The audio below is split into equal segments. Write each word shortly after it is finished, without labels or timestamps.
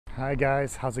Hi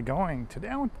guys, how's it going? Today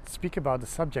I want to speak about the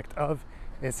subject of,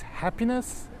 is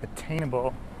happiness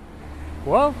attainable?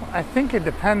 Well, I think it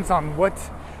depends on what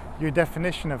your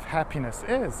definition of happiness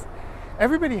is.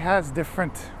 Everybody has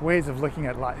different ways of looking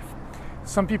at life.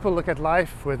 Some people look at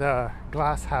life with a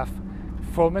glass half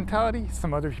full mentality.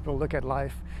 Some other people look at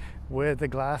life with a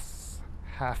glass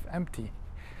half empty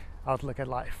outlook at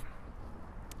life.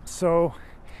 So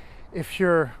if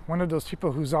you're one of those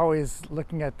people who's always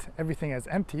looking at everything as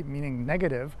empty, meaning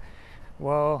negative,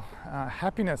 well,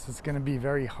 happiness is going to be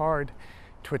very hard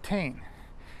to attain.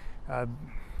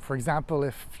 For example,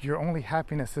 if your only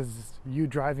happiness is you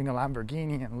driving a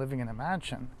Lamborghini and living in a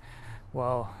mansion,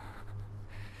 well,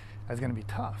 that's going to be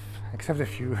tough, except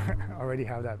if you already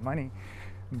have that money.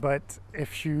 But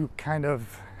if you kind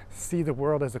of see the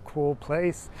world as a cool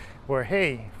place where,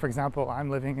 hey, for example, I'm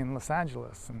living in Los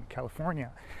Angeles in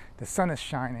California, the sun is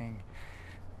shining,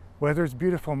 weather's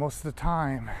beautiful most of the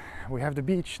time, we have the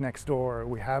beach next door,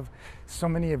 we have so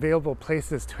many available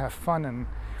places to have fun and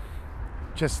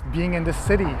just being in the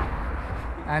city,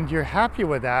 and you're happy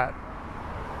with that,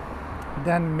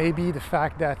 then maybe the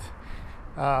fact that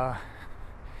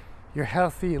you're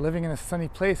healthy, living in a sunny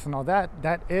place and all that,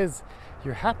 that is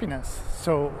your happiness.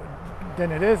 So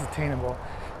then it is attainable.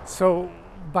 So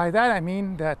by that I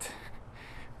mean that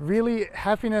really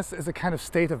happiness is a kind of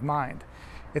state of mind.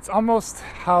 It's almost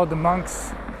how the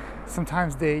monks,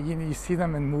 sometimes you see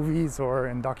them in movies or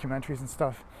in documentaries and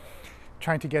stuff,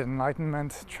 trying to get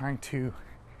enlightenment, trying to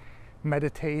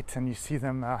meditate, and you see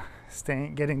them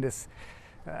getting this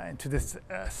into this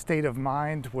state of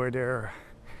mind where they're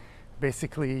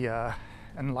basically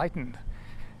enlightened.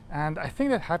 And I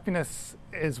think that happiness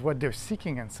is what they're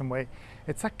seeking in some way.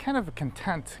 It's a kind of a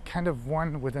content, kind of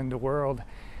one within the world.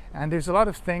 And there's a lot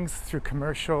of things through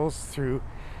commercials, through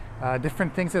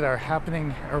different things that are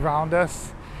happening around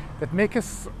us that make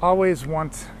us always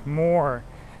want more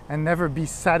and never be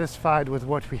satisfied with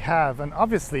what we have. And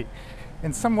obviously,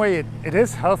 in some way, it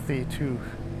is healthy to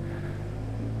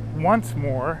want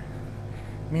more,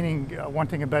 meaning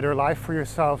wanting a better life for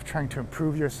yourself, trying to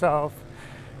improve yourself,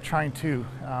 trying to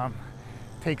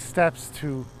take steps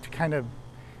to kind of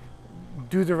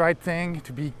do the right thing,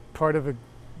 to be part of a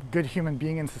good human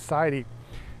being in society.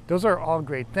 Those are all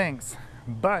great things.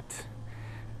 But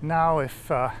now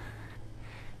if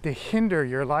they hinder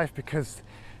your life because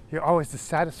you're always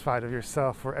dissatisfied of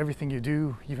yourself or everything you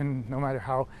do, even no matter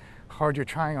how hard you're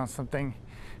trying on something,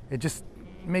 it just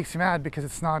makes you mad because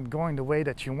it's not going the way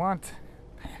that you want.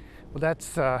 Well,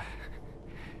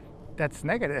 that's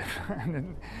negative.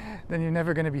 And then you're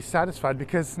never going to be satisfied,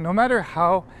 because no matter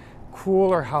how cool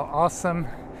or how awesome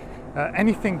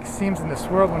anything seems in this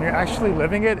world, when you're actually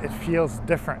living it, it feels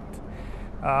different.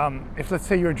 If, let's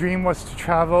say, your dream was to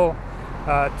travel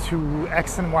to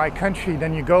X and Y country,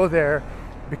 then you go there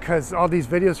because all these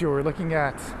videos you were looking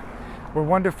at were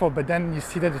wonderful, but then you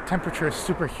see that the temperature is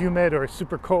super humid or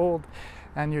super cold,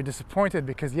 and you're disappointed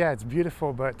because, yeah, it's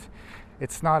beautiful, but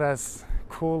it's not as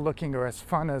cool looking or as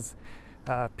fun as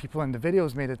people in the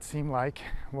videos made it seem like.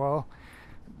 Well,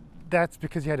 that's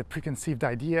because you had a preconceived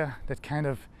idea that kind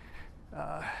of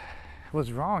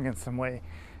was wrong in some way,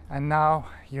 and now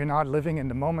you're not living in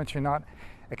the moment. You're not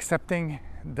accepting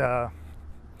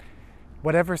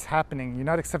whatever's happening. You're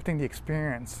not accepting the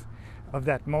experience of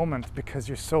that moment because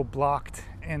you're so blocked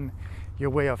in your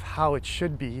way of how it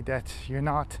should be that you're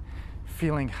not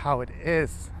feeling how it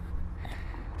is.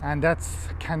 And that's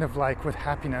kind of like with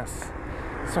happiness.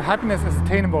 So happiness is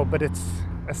attainable, but it's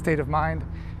a state of mind.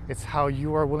 It's how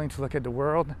you are willing to look at the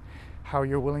world, how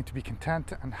you're willing to be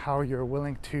content, and how you're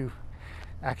willing to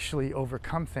actually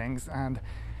overcome things and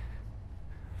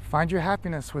find your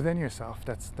happiness within yourself.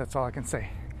 That's all I can say.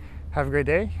 Have a great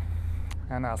day,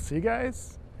 and I'll see you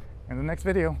guys in the next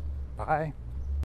video. Bye.